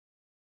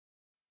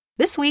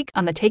This week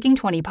on the Taking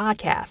 20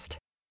 podcast.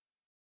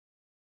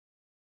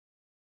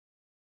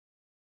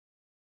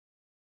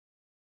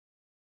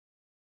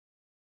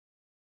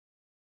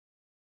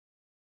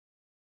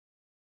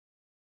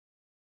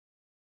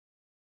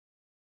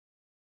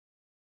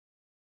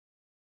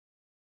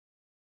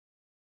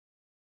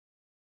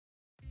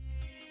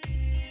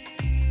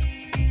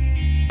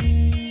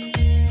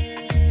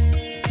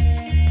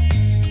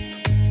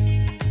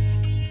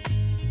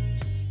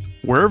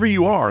 Wherever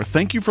you are,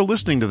 thank you for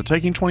listening to the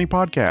Taking 20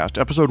 podcast,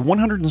 episode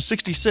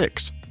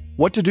 166,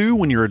 What to Do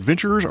When Your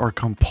Adventurers Are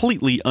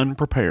Completely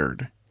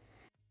Unprepared.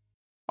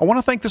 I want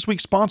to thank this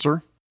week's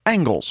sponsor,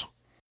 Angles.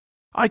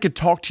 I could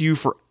talk to you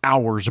for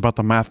hours about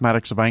the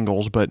mathematics of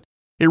angles, but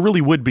it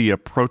really would be a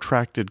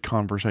protracted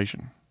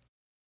conversation.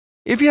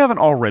 If you haven't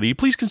already,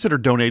 please consider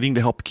donating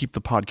to help keep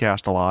the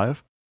podcast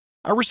alive.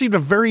 I received a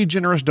very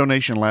generous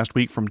donation last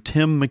week from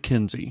Tim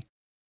McKenzie.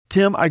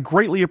 Tim, I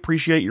greatly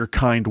appreciate your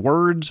kind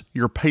words,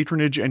 your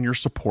patronage, and your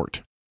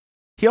support.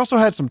 He also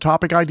had some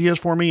topic ideas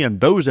for me, and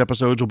those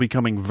episodes will be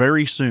coming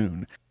very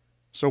soon.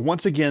 So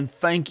once again,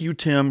 thank you,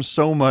 Tim,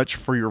 so much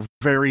for your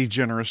very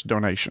generous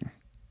donation.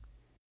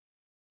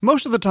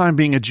 Most of the time,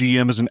 being a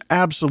GM is an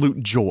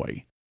absolute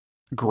joy.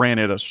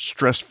 Granted, a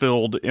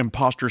stress-filled,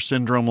 imposter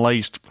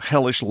syndrome-laced,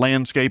 hellish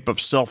landscape of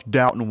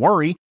self-doubt and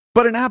worry,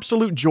 but an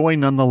absolute joy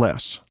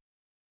nonetheless.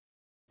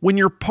 When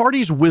your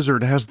party's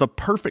wizard has the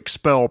perfect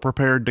spell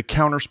prepared to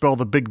counterspell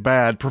the big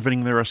bad,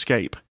 preventing their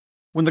escape.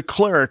 When the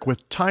cleric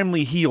with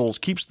timely heals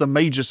keeps the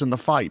magus in the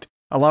fight,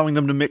 allowing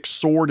them to mix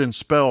sword and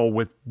spell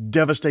with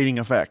devastating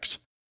effects.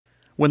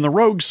 When the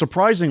rogue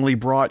surprisingly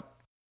brought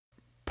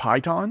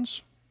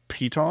pitons?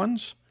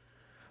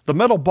 The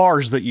metal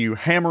bars that you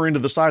hammer into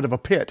the side of a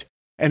pit,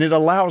 and it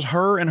allows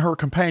her and her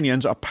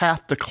companions a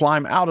path to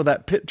climb out of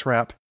that pit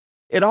trap.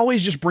 It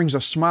always just brings a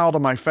smile to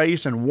my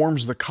face and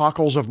warms the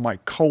cockles of my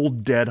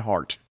cold, dead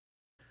heart.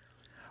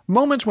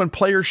 Moments when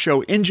players show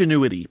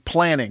ingenuity,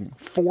 planning,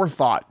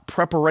 forethought,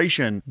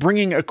 preparation,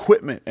 bringing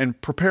equipment, and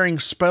preparing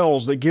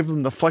spells that give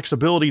them the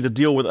flexibility to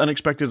deal with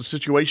unexpected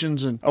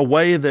situations in a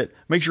way that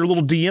makes your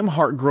little DM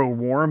heart grow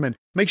warm and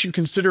makes you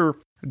consider,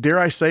 dare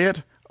I say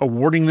it,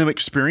 awarding them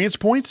experience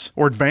points,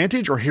 or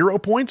advantage, or hero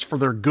points for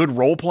their good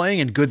role-playing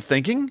and good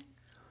thinking.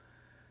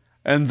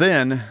 And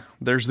then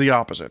there's the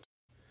opposite,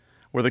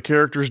 where the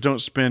characters don't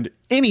spend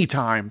any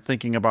time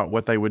thinking about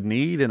what they would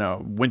need in a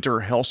winter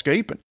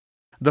hellscape. And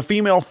the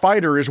female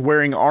fighter is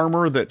wearing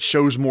armor that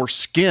shows more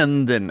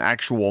skin than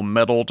actual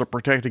metal to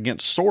protect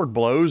against sword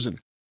blows and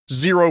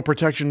zero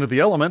protection to the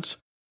elements.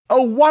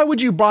 Oh, why would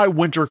you buy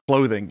winter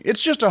clothing?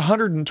 It's just a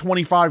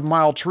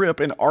 125-mile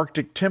trip in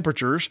Arctic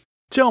temperatures.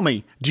 Tell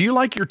me, do you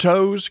like your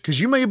toes?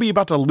 Because you may be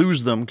about to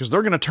lose them because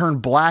they're going to turn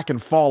black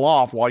and fall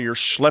off while you're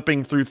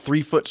schlepping through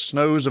 3-foot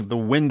snows of the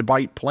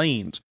Windbite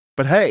Plains.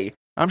 But hey,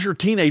 I'm sure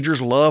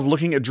teenagers love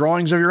looking at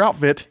drawings of your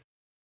outfit.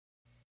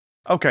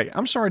 Okay,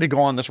 I'm sorry to go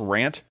on this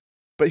rant,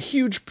 but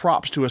huge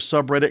props to a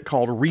subreddit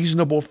called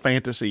Reasonable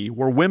Fantasy,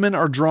 where women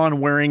are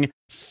drawn wearing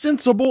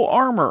sensible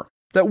armor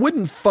that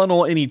wouldn't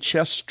funnel any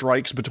chest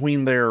strikes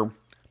between their,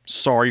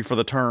 sorry for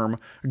the term,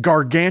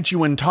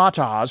 gargantuan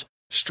tatas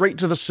straight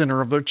to the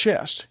center of their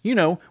chest. You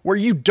know, where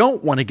you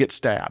don't want to get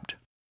stabbed.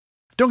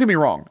 Don't get me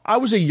wrong, I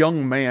was a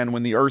young man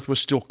when the Earth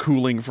was still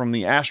cooling from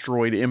the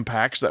asteroid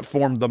impacts that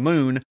formed the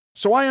moon,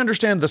 so I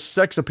understand the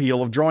sex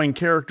appeal of drawing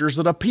characters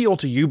that appeal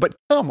to you, but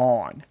come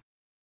on.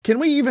 Can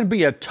we even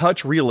be a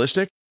touch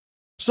realistic?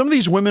 Some of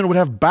these women would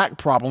have back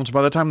problems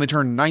by the time they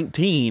turn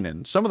 19,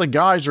 and some of the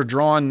guys are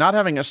drawn not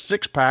having a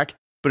six-pack,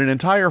 but an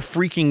entire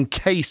freaking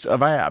case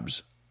of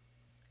abs.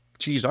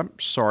 Geez, I'm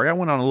sorry, I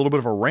went on a little bit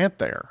of a rant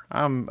there.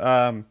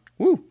 I'm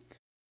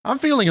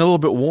feeling a little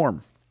bit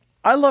warm.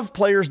 I love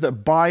players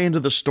that buy into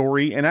the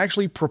story and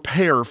actually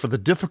prepare for the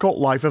difficult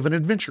life of an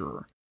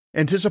adventurer,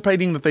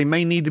 anticipating that they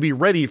may need to be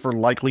ready for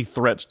likely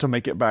threats to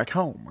make it back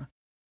home.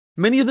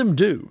 Many of them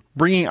do,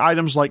 bringing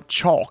items like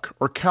chalk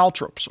or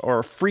caltrops or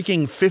a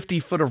freaking 50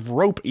 foot of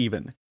rope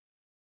even.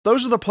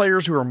 Those are the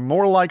players who are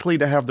more likely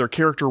to have their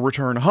character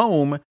return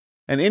home,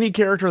 and any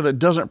character that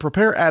doesn't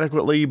prepare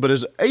adequately but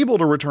is able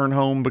to return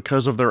home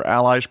because of their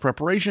allies'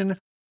 preparation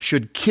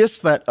should kiss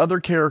that other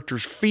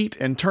character's feet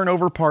and turn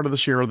over part of the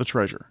share of the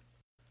treasure.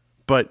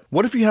 But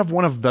what if you have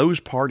one of those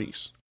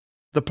parties?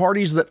 The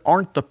parties that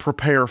aren't the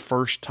prepare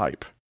first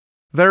type.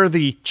 They're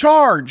the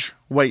charge!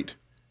 Wait,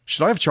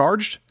 should I have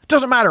charged?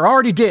 Doesn't matter, I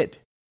already did.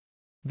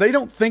 They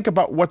don't think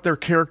about what their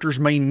characters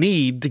may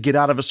need to get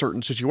out of a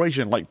certain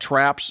situation, like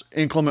traps,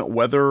 inclement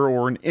weather,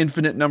 or an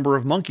infinite number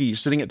of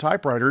monkeys sitting at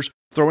typewriters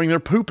throwing their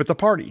poop at the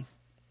party.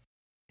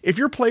 If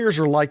your players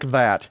are like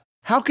that,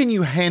 how can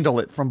you handle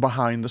it from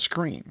behind the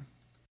screen?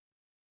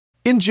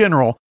 In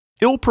general,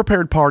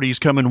 ill-prepared parties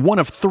come in one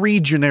of 3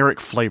 generic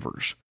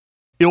flavors: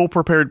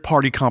 ill-prepared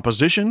party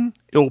composition,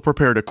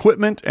 ill-prepared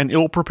equipment, and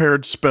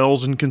ill-prepared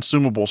spells and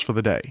consumables for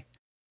the day.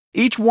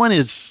 Each one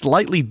is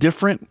slightly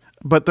different,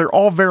 but they're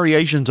all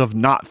variations of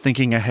not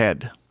thinking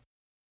ahead.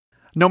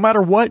 No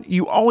matter what,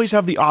 you always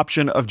have the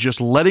option of just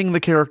letting the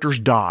characters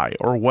die,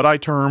 or what I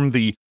term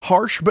the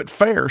harsh but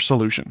fair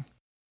solution.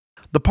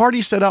 The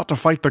party set out to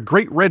fight the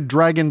Great Red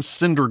Dragon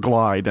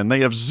Cinderglide, and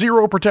they have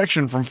 0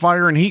 protection from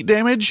fire and heat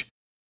damage?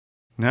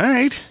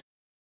 Alright.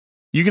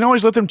 You can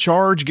always let them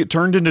charge, get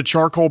turned into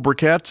charcoal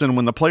briquettes, and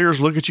when the players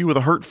look at you with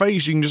a hurt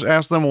face, you can just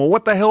ask them, well,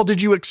 what the hell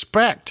did you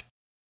expect?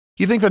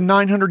 You think the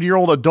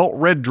 900-year-old adult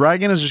red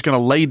dragon is just going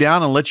to lay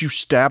down and let you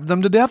stab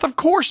them to death? Of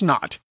course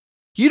not.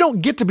 You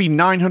don't get to be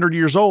 900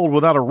 years old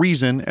without a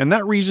reason, and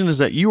that reason is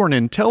that you are an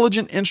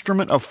intelligent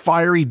instrument of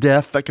fiery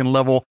death that can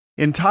level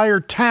entire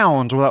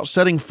towns without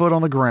setting foot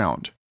on the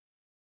ground.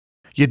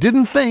 You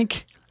didn't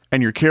think,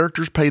 and your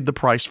characters paid the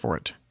price for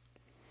it.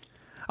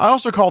 I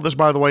also call this,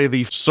 by the way,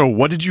 the "so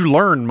what did you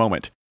learn"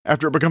 moment,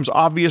 after it becomes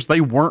obvious they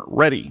weren't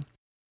ready.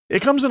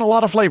 It comes in a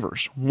lot of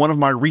flavors. One of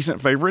my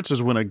recent favorites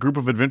is when a group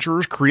of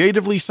adventurers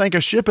creatively sank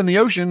a ship in the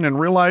ocean and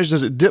realized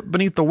as it dipped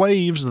beneath the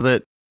waves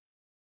that,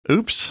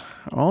 oops,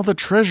 all the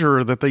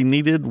treasure that they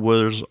needed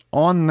was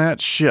on that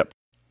ship.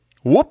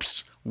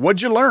 Whoops,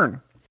 what'd you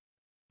learn?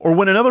 Or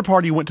when another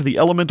party went to the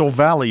Elemental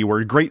Valley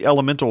where great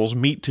elementals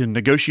meet to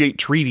negotiate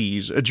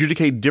treaties,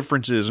 adjudicate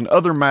differences, and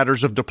other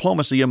matters of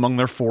diplomacy among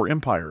their 4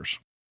 empires.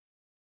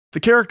 The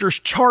characters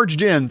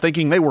charged in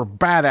thinking they were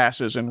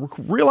badasses and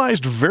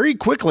realized very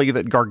quickly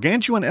that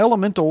gargantuan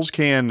elementals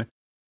can,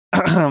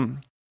 I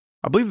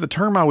believe the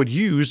term I would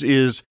use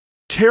is,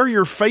 tear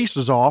your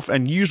faces off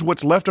and use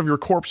what's left of your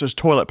corpse as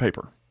toilet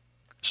paper.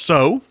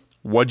 So,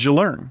 what'd you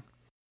learn?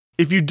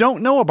 If you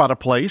don't know about a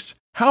place,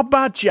 how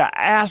about you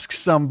ask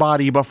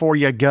somebody before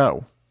you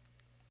go?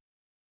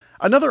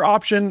 Another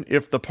option,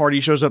 if the party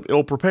shows up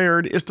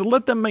ill-prepared, is to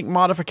let them make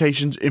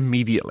modifications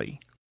immediately.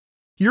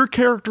 Your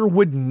character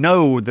would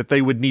know that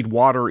they would need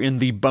water in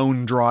the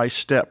bone-dry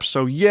steppes,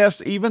 so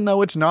yes, even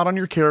though it's not on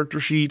your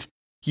character sheet,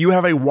 you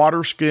have a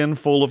water skin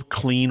full of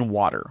clean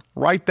water.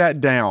 Write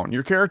that down.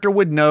 Your character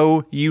would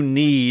know you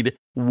need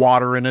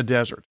water in a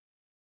desert.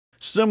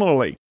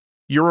 Similarly,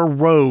 you're a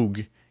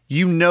rogue.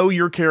 You know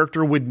your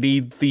character would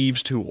need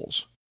thieves'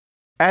 tools.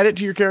 Add it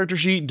to your character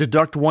sheet,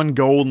 deduct 1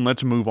 gold, and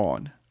let's move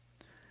on.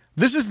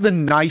 This is the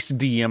nice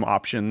DM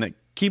option that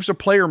keeps a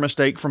player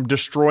mistake from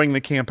destroying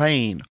the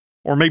campaign,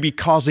 or maybe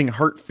causing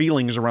hurt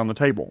feelings around the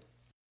table.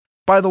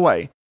 By the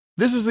way,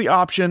 this is the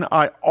option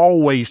I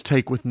always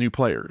take with new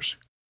players.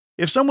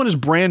 If someone is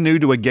brand new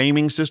to a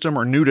gaming system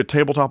or new to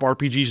tabletop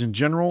RPGs in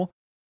general,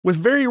 with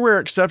very rare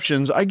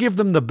exceptions, I give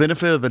them the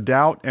benefit of the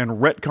doubt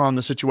and retcon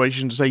the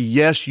situation to say,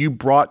 yes, you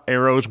brought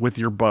arrows with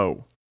your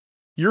bow.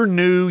 You're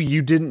new,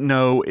 you didn't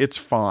know, it's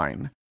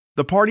fine.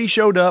 The party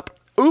showed up,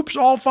 oops,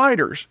 all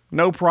fighters.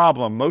 No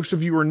problem. Most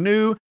of you are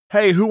new.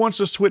 Hey, who wants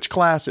to switch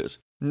classes?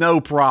 No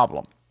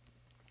problem.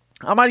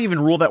 I might even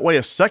rule that way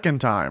a second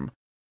time,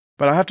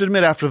 but I have to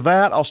admit after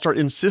that, I'll start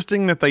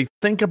insisting that they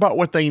think about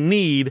what they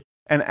need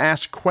and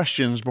ask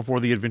questions before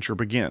the adventure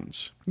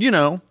begins. You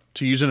know,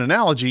 to use an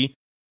analogy,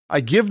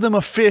 I give them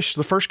a fish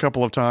the first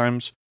couple of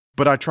times,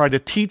 but I try to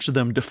teach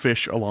them to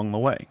fish along the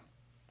way.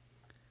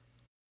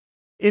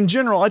 In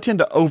general, I tend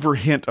to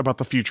overhint about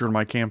the future in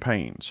my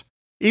campaigns.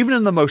 Even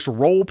in the most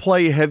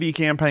role-play heavy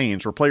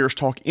campaigns where players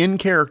talk in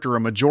character a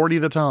majority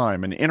of the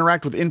time and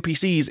interact with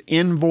NPCs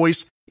in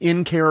voice,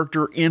 in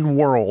character, in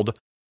world,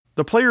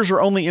 the players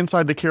are only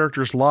inside the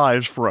characters'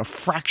 lives for a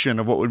fraction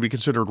of what would be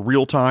considered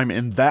real time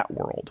in that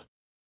world.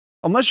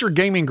 Unless your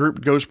gaming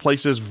group goes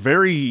places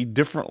very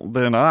different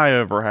than I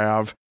ever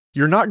have,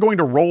 you're not going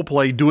to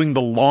roleplay doing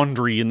the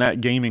laundry in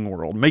that gaming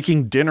world,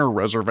 making dinner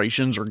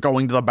reservations, or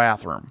going to the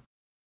bathroom.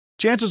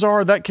 Chances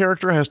are that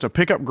character has to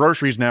pick up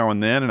groceries now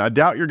and then, and I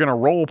doubt you're going to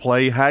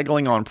roleplay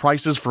haggling on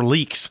prices for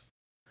leeks.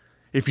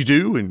 If you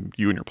do, and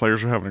you and your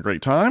players are having a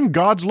great time,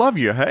 gods love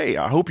you. Hey,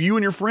 I hope you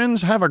and your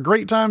friends have a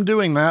great time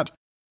doing that.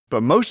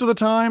 But most of the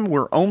time,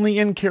 we're only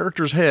in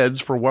characters' heads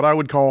for what I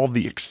would call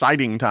the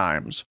exciting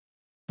times.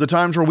 The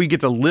times where we get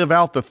to live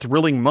out the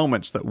thrilling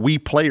moments that we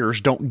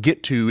players don't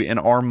get to in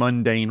our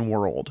mundane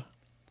world.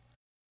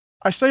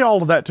 I say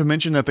all of that to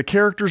mention that the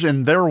characters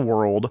in their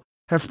world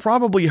have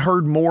probably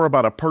heard more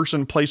about a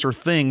person, place, or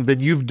thing than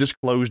you've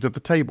disclosed at the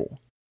table.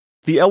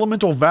 The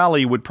Elemental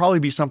Valley would probably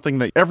be something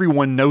that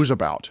everyone knows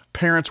about,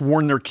 parents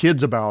warn their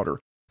kids about, or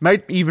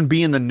might even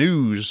be in the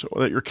news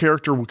that your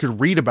character could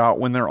read about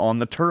when they're on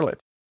the turlet.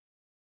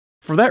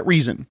 For that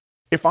reason,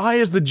 if I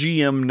as the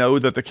GM know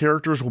that the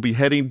characters will be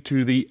heading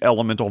to the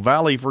Elemental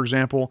Valley, for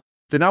example,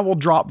 then I will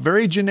drop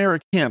very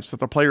generic hints that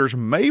the players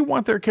may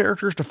want their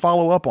characters to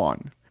follow up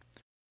on.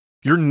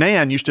 Your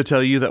Nan used to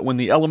tell you that when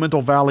the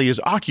Elemental Valley is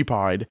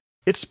occupied,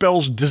 it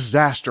spells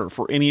disaster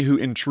for any who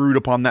intrude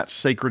upon that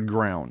sacred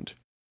ground.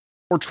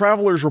 Or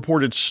travelers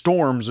reported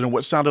storms and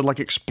what sounded like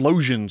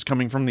explosions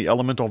coming from the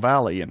Elemental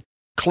Valley, and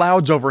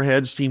clouds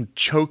overhead seemed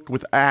choked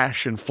with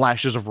ash and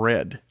flashes of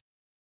red.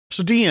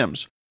 So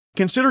DMs,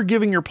 consider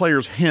giving your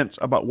players hints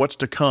about what's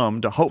to come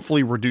to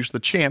hopefully reduce the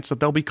chance that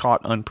they'll be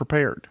caught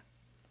unprepared.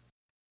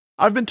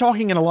 I've been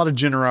talking in a lot of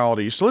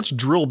generalities, so let's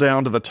drill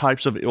down to the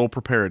types of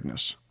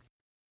ill-preparedness.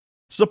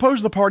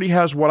 Suppose the party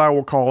has what I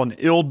will call an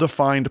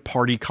ill-defined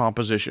party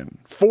composition.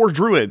 4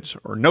 druids,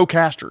 or no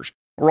casters,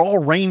 or all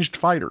ranged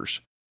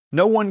fighters.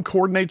 No one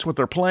coordinates what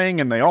they're playing,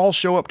 and they all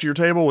show up to your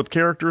table with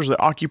characters that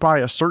occupy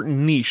a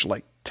certain niche,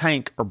 like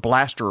tank or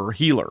blaster or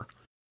healer.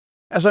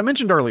 As I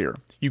mentioned earlier,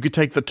 you could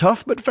take the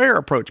tough but fair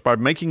approach by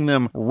making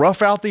them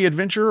rough out the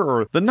adventure,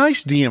 or the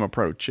nice DM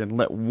approach and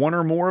let one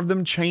or more of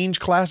them change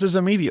classes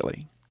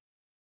immediately.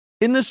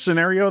 In this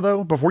scenario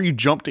though, before you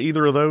jump to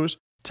either of those,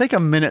 take a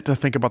minute to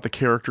think about the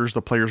characters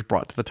the players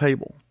brought to the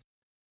table.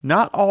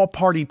 Not all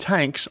party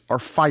tanks are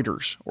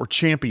fighters or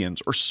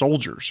champions or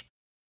soldiers.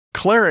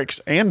 Clerics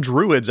and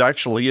druids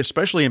actually,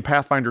 especially in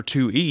Pathfinder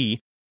 2e,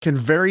 can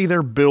vary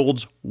their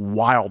builds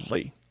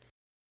wildly.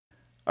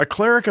 A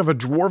cleric of a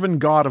dwarven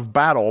god of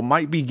battle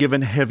might be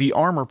given heavy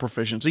armor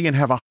proficiency and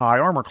have a high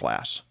armor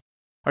class.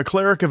 A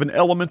cleric of an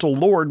elemental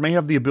lord may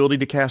have the ability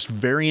to cast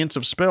variants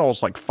of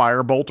spells like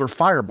Firebolt or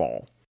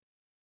Fireball.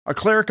 A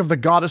cleric of the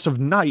goddess of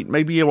night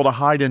may be able to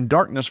hide in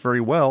darkness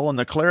very well, and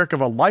the cleric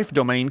of a life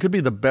domain could be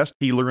the best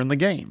healer in the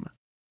game.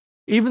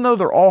 Even though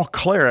they're all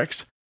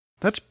clerics,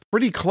 that's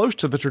pretty close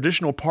to the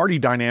traditional party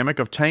dynamic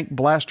of tank,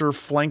 blaster,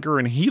 flanker,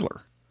 and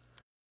healer.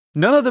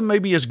 None of them may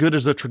be as good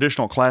as the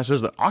traditional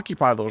classes that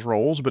occupy those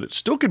roles, but it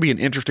still could be an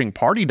interesting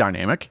party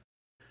dynamic.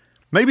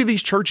 Maybe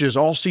these churches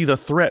all see the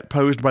threat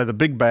posed by the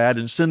big bad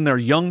and send their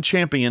young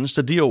champions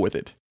to deal with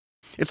it.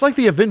 It's like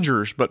the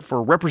Avengers, but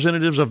for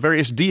representatives of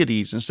various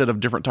deities instead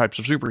of different types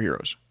of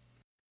superheroes.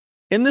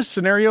 In this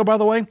scenario, by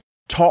the way,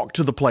 talk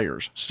to the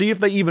players. See if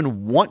they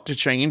even want to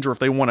change or if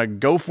they want to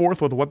go forth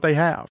with what they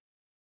have.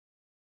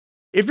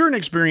 If you're an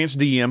experienced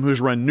DM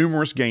who's run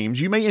numerous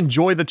games, you may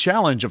enjoy the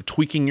challenge of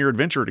tweaking your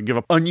adventure to give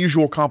an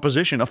unusual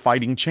composition a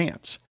fighting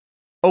chance.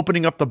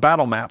 Opening up the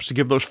battle maps to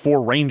give those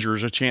 4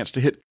 rangers a chance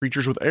to hit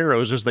creatures with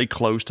arrows as they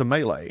close to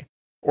melee.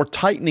 Or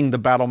tightening the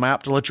battle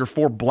map to let your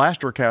 4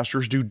 blaster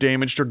casters do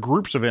damage to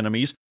groups of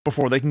enemies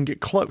before they can get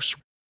close.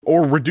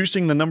 Or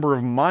reducing the number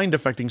of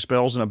mind-affecting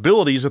spells and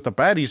abilities that the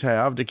baddies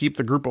have to keep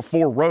the group of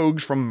 4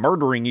 rogues from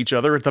murdering each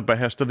other at the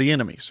behest of the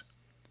enemies.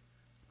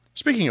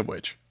 Speaking of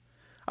which,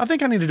 I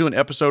think I need to do an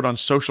episode on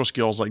social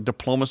skills like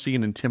diplomacy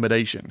and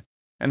intimidation,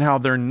 and how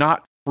they're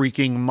not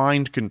freaking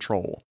mind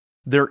control.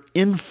 They're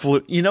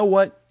You know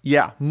what?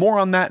 Yeah, more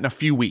on that in a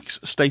few weeks.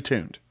 Stay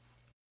tuned.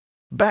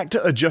 Back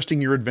to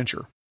adjusting your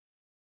adventure.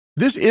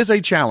 This is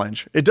a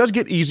challenge. It does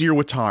get easier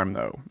with time,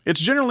 though. It's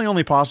generally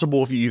only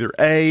possible if you either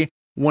A,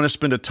 want to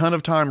spend a ton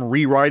of time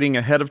rewriting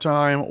ahead of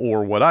time,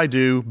 or what I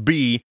do,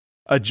 B,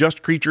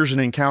 adjust creatures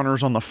and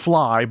encounters on the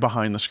fly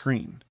behind the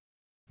screen.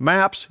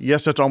 Maps,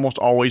 yes, that's almost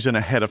always an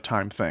ahead of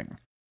time thing.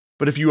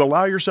 But if you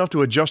allow yourself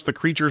to adjust the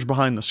creatures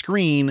behind the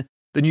screen,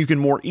 then you can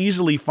more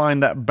easily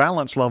find that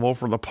balance level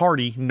for the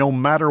party no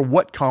matter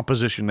what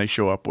composition they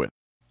show up with.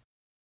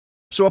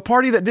 So a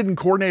party that didn't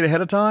coordinate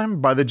ahead of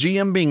time, by the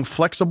GM being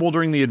flexible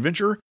during the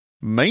adventure,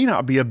 may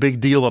not be a big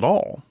deal at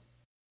all.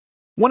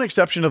 One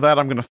exception to that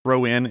I'm going to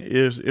throw in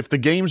is if the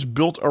game's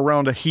built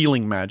around a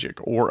healing magic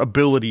or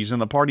abilities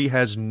and the party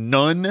has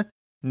none,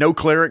 no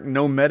cleric,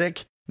 no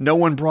medic, no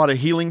one brought a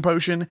healing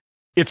potion,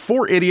 it's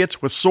 4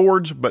 idiots with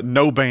swords but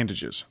no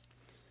bandages.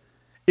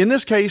 In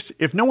this case,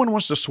 if no one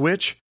wants to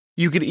switch,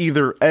 you could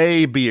either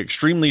A, be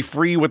extremely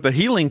free with the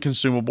healing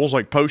consumables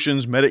like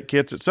potions, medic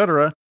kits,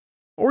 etc.,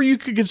 or you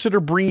could consider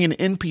bringing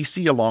an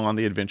NPC along on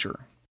the adventure.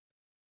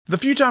 The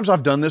few times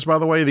I've done this, by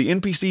the way, the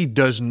NPC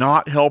does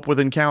not help with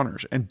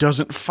encounters and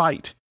doesn't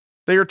fight.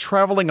 They are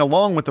traveling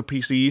along with the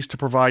PCs to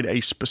provide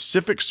a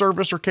specific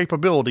service or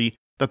capability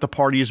that the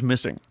party is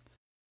missing.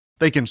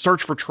 They can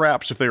search for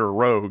traps if they are a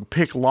rogue,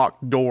 pick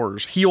locked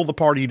doors, heal the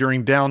party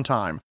during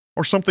downtime,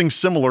 or something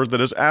similar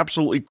that is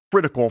absolutely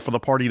critical for the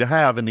party to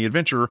have in the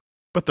adventure,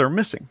 but they're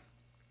missing.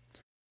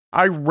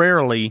 I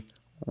rarely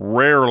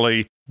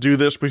do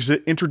this because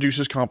it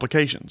introduces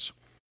complications.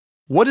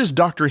 What is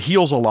Dr.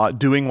 Heals-A-Lot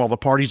doing while the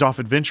party's off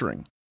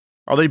adventuring?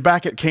 Are they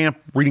back at camp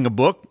reading a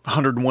book,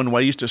 101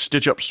 Ways to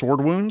Stitch Up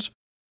Sword Wounds?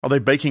 Are they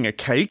baking a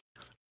cake?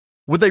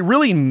 Would they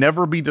really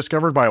never be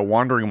discovered by a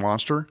wandering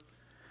monster?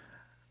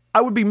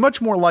 I would be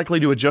much more likely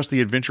to adjust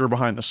the adventure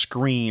behind the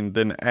screen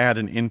than add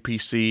an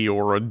NPC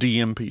or a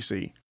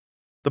DMPC.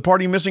 The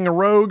party missing a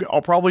rogue,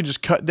 I'll probably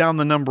just cut down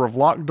the number of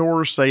locked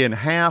doors, say in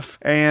half,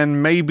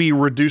 and maybe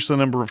reduce the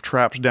number of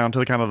traps down to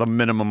the kind of the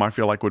minimum I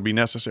feel like would be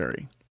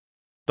necessary.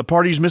 The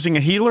party's missing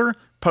a healer,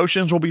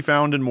 potions will be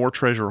found in more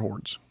treasure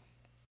hoards.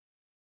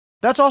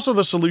 That's also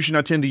the solution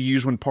I tend to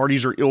use when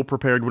parties are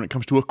ill-prepared when it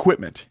comes to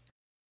equipment.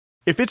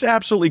 If it's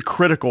absolutely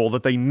critical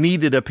that they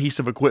needed a piece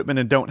of equipment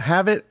and don't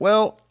have it,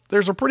 well,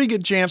 there's a pretty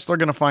good chance they're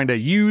going to find a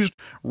used,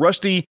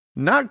 rusty,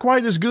 not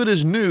quite as good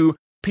as new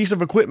piece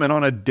of equipment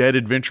on a dead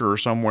adventurer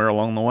somewhere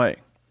along the way.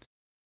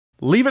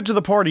 Leave it to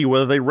the party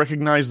whether they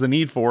recognize the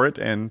need for it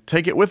and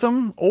take it with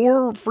them,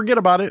 or forget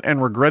about it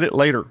and regret it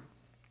later.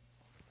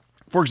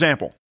 For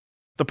example,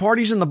 the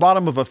party's in the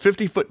bottom of a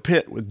 50-foot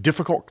pit with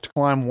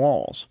difficult-to-climb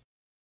walls.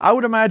 I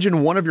would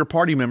imagine one of your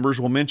party members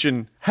will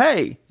mention,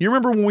 "Hey, you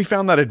remember when we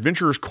found that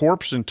adventurer's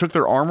corpse and took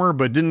their armor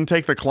but didn't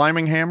take the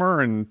climbing hammer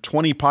and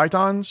 20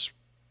 pitons?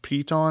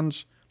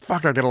 Pitons?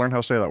 Fuck, I gotta learn how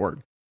to say that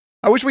word.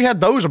 I wish we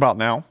had those about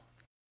now."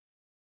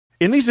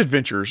 In these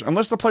adventures,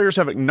 unless the players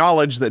have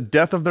acknowledged that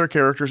death of their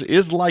characters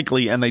is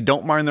likely and they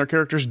don't mind their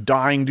characters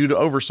dying due to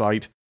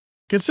oversight,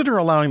 consider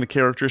allowing the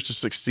characters to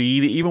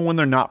succeed even when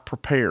they're not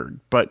prepared,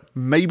 but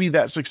maybe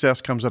that success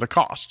comes at a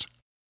cost.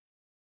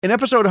 In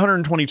episode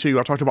 122,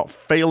 I talked about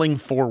failing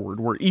forward,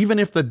 where even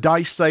if the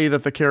dice say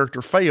that the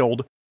character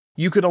failed,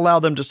 you could allow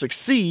them to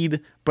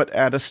succeed, but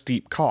at a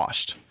steep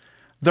cost.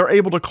 They're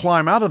able to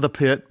climb out of the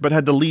pit, but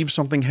had to leave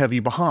something heavy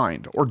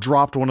behind, or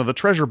dropped one of the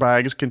treasure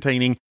bags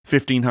containing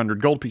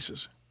 1,500 gold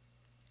pieces.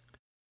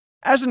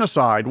 As an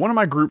aside, one of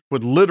my group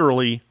would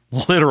literally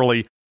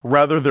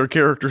rather their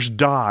characters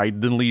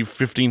died than leave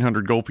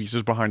 1,500 gold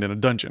pieces behind in a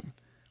dungeon.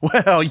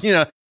 Well,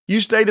 you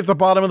stayed at the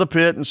bottom of the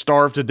pit and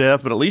starved to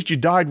death, but at least you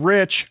died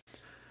rich.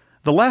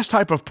 The last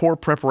type of poor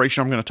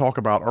preparation I'm going to talk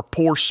about are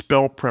poor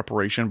spell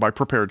preparation by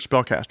prepared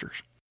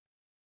spellcasters.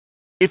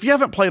 If you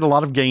haven't played a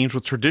lot of games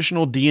with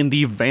traditional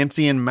D&D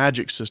Vancian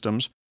magic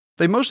systems,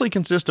 they mostly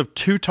consist of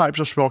two types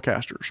of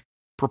spellcasters: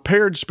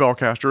 prepared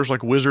spellcasters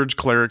like wizards,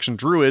 clerics, and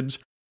druids,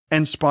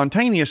 and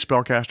spontaneous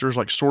spellcasters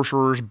like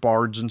sorcerers,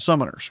 bards, and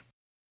summoners.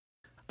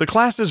 The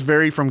classes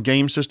vary from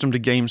game system to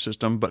game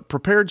system, but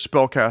prepared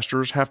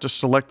spellcasters have to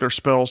select their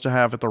spells to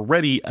have at the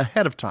ready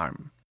ahead of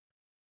time.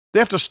 They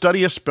have to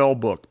study a spell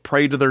book,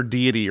 pray to their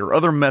deity, or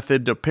other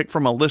method to pick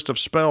from a list of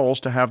spells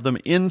to have them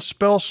in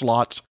spell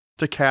slots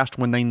to cast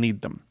when they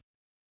need them.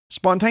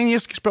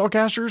 Spontaneous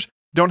spellcasters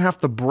don't have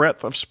the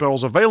breadth of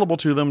spells available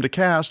to them to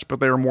cast,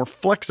 but they are more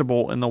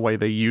flexible in the way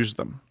they use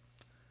them.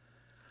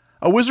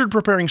 A wizard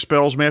preparing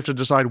spells may have to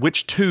decide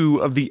which 2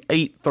 of the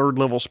 8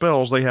 third-level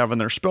spells they have in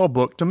their spell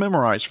book to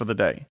memorize for the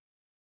day.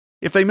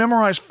 If they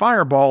memorize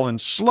Fireball and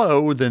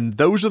Slow, then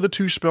those are the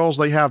 2 spells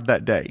they have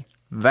that day.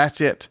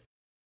 That's it.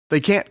 They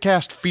can't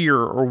cast Fear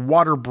or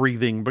Water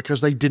Breathing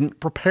because they didn't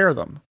prepare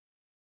them.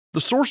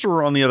 The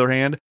sorcerer, on the other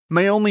hand,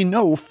 may only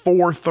know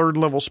 4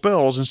 third-level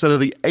spells instead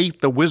of the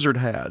 8 the wizard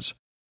has,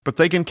 but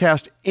they can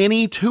cast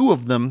any 2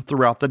 of them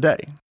throughout the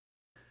day.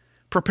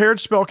 Prepared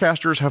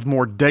spellcasters have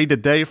more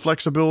day-to-day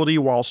flexibility,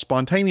 while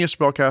spontaneous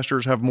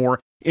spellcasters have more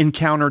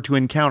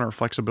encounter-to-encounter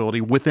flexibility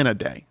within a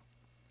day.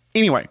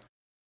 Anyway,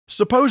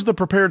 suppose the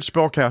prepared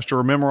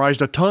spellcaster memorized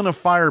a ton of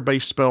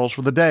fire-based spells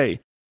for the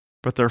day,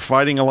 but they're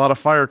fighting a lot of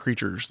fire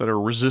creatures that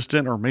are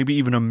resistant or maybe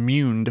even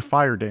immune to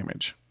fire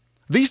damage.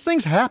 These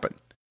things happen.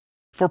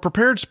 For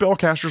prepared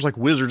spellcasters like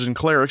wizards and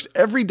clerics,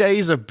 every day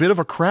is a bit of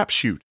a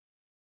crapshoot.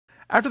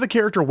 After the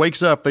character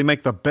wakes up, they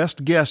make the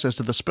best guess as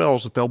to the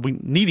spells that they'll be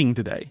needing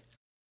today.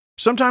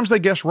 Sometimes they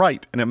guess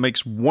right, and it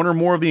makes one or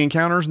more of the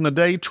encounters in the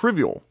day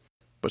trivial,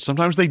 but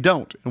sometimes they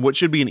don't, and what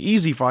should be an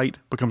easy fight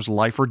becomes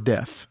life or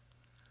death.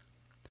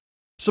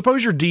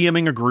 Suppose you're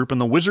DMing a group and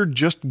the wizard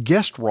just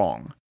guessed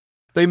wrong.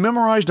 They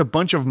memorized a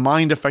bunch of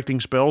mind-affecting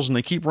spells and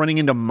they keep running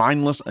into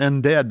mindless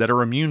undead that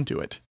are immune to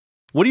it.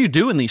 What do you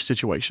do in these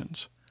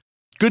situations?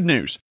 Good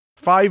news,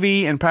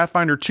 5e and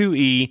Pathfinder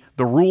 2e,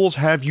 the rules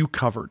have you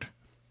covered.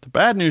 The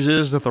bad news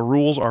is that the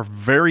rules are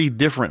very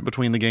different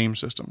between the game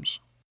systems.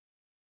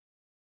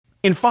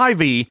 In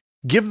 5e,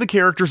 give the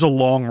characters a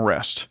long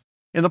rest.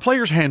 In the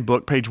Player's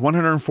Handbook, page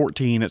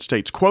 114, it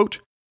states, quote,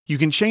 "You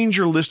can change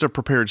your list of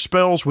prepared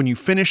spells when you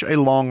finish a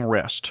long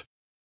rest.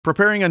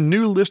 Preparing a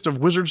new list of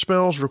wizard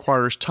spells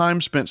requires time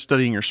spent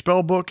studying your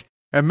spell book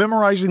and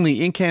memorizing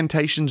the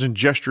incantations and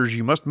gestures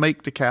you must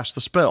make to cast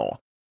the spell.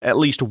 At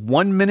least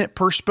 1 minute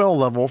per spell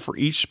level for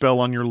each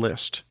spell on your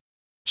list.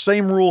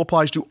 Same rule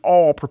applies to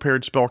all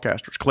prepared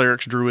spellcasters,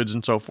 clerics, druids,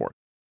 and so forth."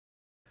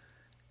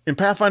 In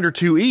Pathfinder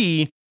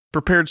 2e,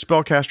 prepared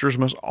spellcasters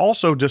must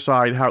also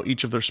decide how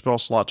each of their spell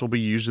slots will be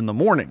used in the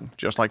morning,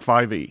 just like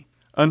 5e.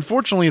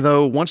 Unfortunately,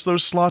 though, once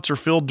those slots are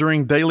filled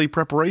during daily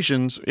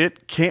preparations,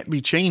 it can't be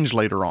changed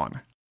later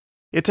on.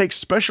 It takes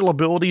special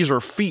abilities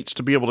or feats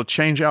to be able to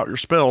change out your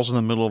spells in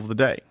the middle of the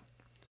day.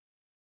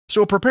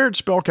 So a prepared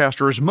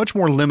spellcaster is much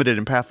more limited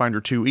in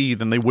Pathfinder 2e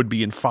than they would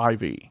be in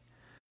 5e.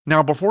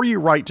 Now, before you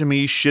write to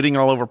me shitting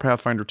all over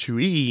Pathfinder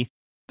 2e,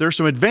 there's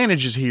some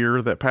advantages here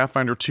that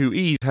Pathfinder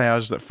 2e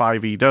has that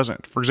 5e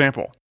doesn't. For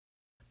example,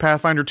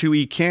 Pathfinder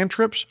 2e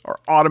cantrips are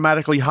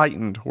automatically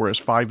heightened, whereas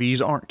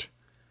 5e's aren't.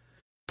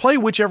 Play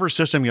whichever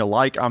system you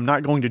like, I'm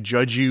not going to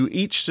judge you,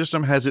 each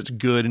system has its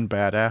good and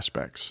bad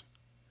aspects.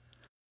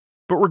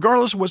 But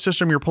regardless of what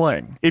system you're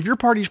playing, if your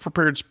party's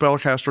prepared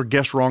spellcaster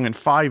guessed wrong in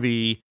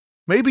 5e,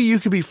 maybe you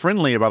could be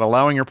friendly about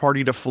allowing your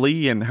party to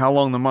flee and how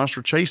long the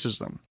monster chases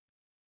them.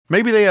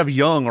 Maybe they have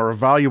young or a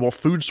valuable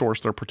food source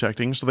they're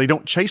protecting, so they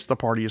don't chase the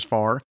party as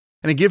far,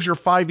 and it gives your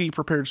 5e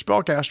prepared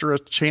spellcaster a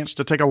chance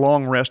to take a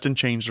long rest and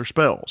change their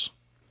spells.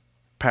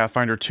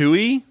 Pathfinder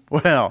 2e?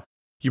 Well,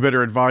 you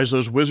better advise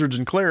those wizards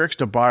and clerics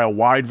to buy a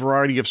wide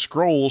variety of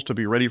scrolls to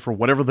be ready for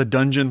whatever the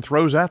dungeon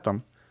throws at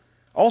them.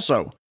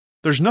 Also,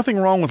 there's nothing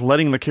wrong with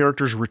letting the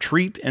characters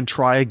retreat and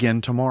try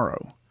again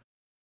tomorrow.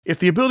 If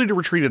the ability to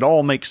retreat at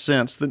all makes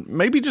sense, then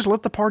maybe just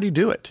let the party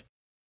do it.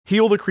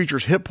 Heal the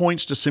creature's hit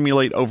points to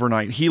simulate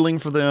overnight healing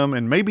for them,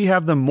 and maybe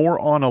have them more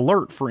on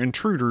alert for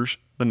intruders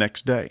the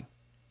next day.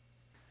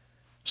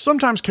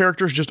 Sometimes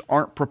characters just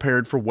aren't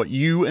prepared for what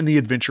you and the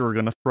adventure are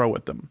going to throw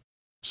at them.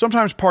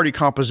 Sometimes party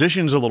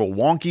composition's a little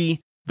wonky,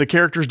 the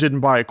characters didn't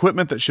buy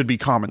equipment that should be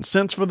common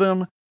sense for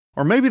them,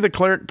 or maybe the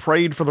cleric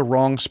prayed for the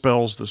wrong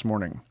spells this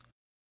morning.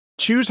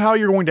 Choose how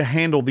you're going to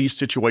handle these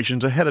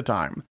situations ahead of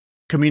time.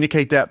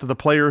 Communicate that to the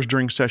players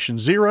during session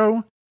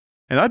 0,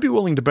 and I'd be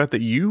willing to bet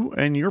that you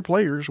and your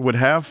players would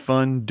have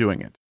fun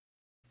doing it.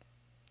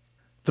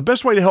 The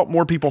best way to help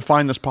more people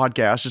find this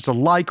podcast is to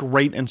like,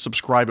 rate, and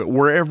subscribe it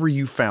wherever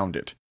you found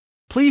it.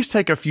 Please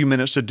take a few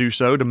minutes to do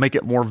so to make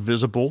it more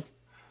visible.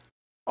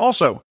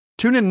 Also,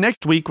 tune in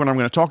next week when I'm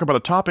going to talk about a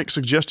topic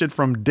suggested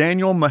from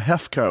Daniel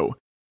Mahefko,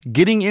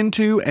 getting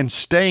into and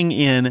staying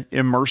in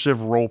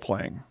immersive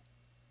role-playing.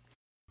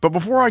 But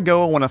before I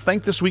go, I want to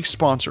thank this week's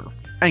sponsor,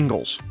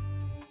 Angles.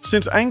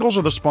 Since Angles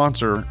are the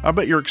sponsor, I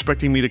bet you're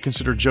expecting me to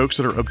consider jokes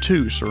that are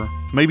obtuse or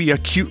maybe a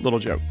cute little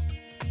joke.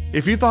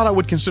 If you thought I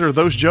would consider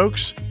those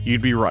jokes,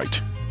 you'd be right.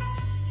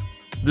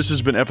 This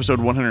has been episode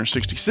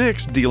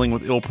 166, Dealing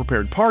with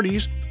Ill-Prepared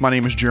Parties. My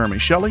name is Jeremy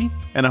Shelley,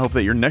 and I hope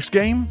that your next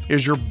game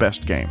is your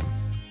best game.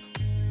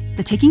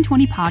 The Taking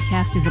 20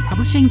 podcast is a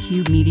Publishing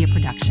Cube media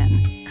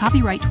production.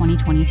 Copyright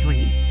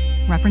 2023.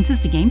 References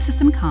to game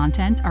system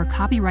content are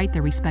copyright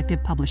their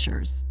respective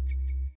publishers.